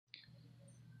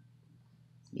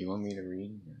You want me to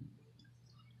read?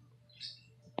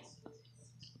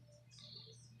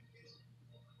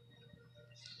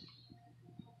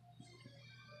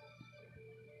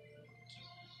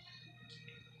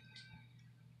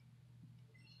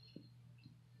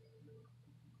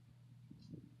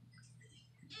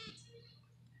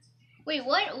 Wait,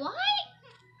 what? Why?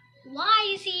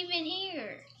 Why is he even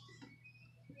here?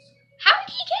 How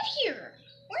did he get here?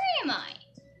 Where am I?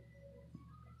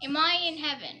 Am I in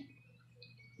heaven?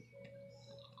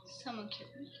 Someone killed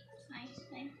me. Nice.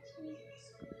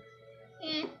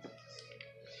 Yeah.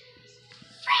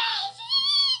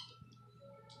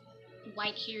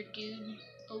 White-haired dude.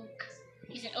 Oak.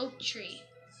 He's an oak tree.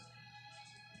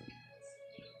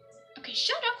 Okay,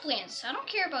 shut up, Lance. I don't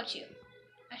care about you.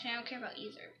 Actually, I don't care about either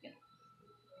of you.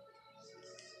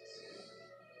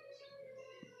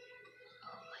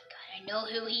 Oh my god, I know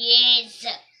who he is.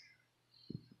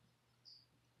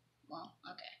 Well,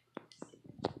 okay.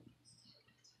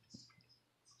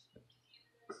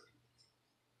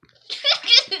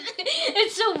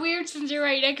 It's so weird since you're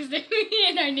right next to me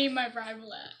and I named my rival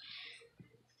that.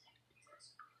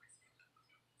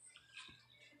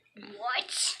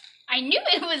 What? I knew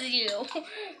it was you.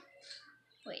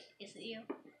 Wait, is it you?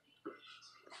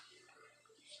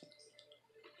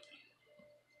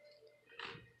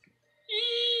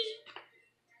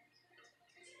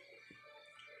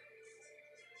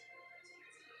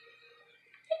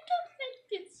 I don't like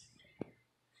this.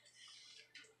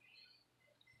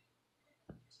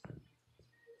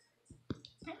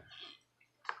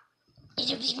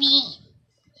 It'll be me.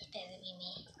 It better be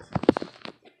me.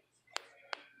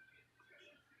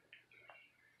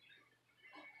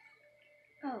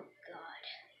 Oh god.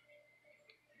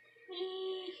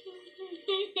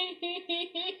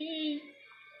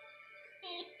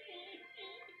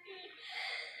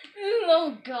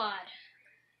 Oh god.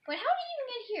 But how did you even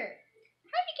get here?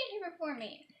 How did you get here before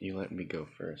me? You let me go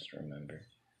first, remember?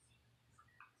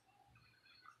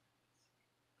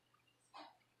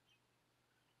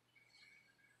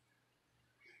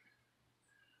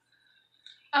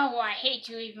 Oh, I hate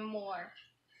you even more.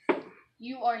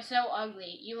 You are so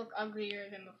ugly. You look uglier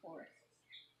than before.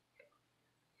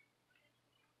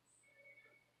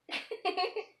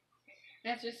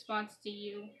 That's a response to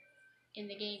you in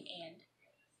the game and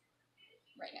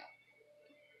right now.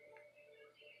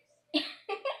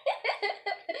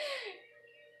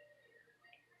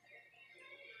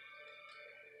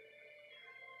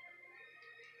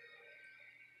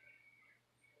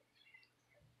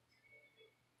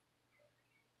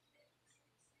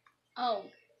 Oh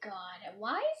god,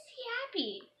 why is he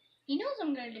happy? He knows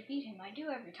I'm gonna defeat him. I do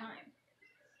every time.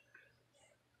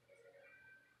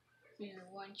 You're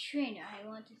one trainer I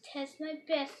want to test my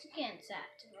best against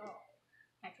after all.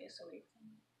 I feel so weird.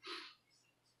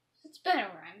 It's better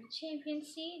where I'm the champion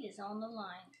seed is on the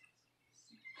line.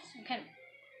 Some kind of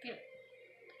feeling.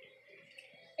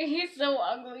 He's so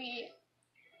ugly.